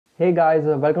Hey guys,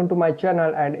 welcome to my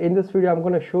channel, and in this video I'm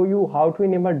going to show you how to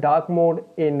enable dark mode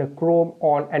in Chrome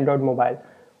on Android mobile.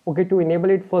 Okay, to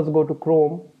enable it, first go to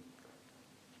Chrome.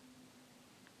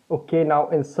 Okay, now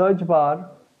in search bar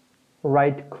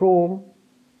write Chrome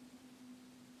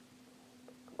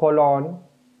colon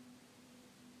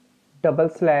 /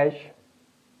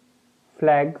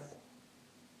 flags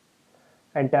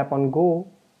and tap on go.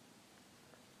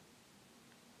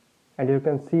 And you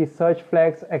can see search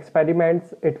flags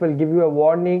experiments. It will give you a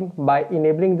warning. By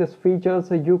enabling this feature,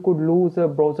 so you could lose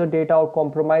browser data or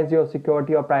compromise your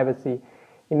security or privacy.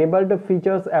 Enable the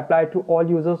features apply to all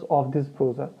users of this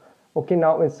browser. Okay,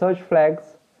 now in search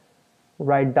flags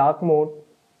write dark mode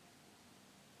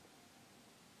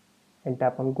and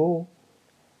tap on go.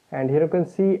 And here you can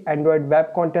see Android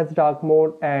web contents dark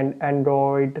mode and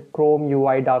Android Chrome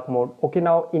UI dark mode. Okay,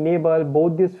 now enable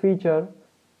both this feature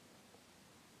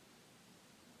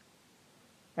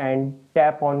and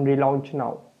tap on relaunch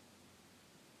now.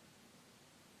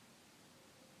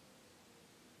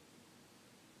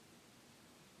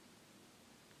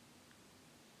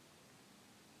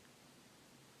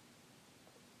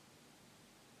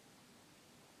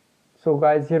 So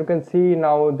guys, here you can see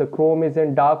now the Chrome is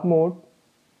in dark mode.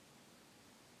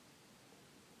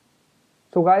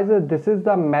 So guys, this is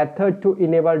the method to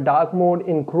enable dark mode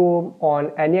in Chrome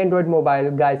on any Android mobile.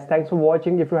 Guys, thanks for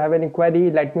watching. If you have any query,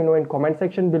 let me know in comment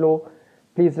section below.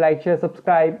 Please like, share,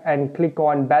 subscribe and click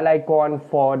on bell icon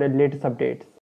for the latest updates.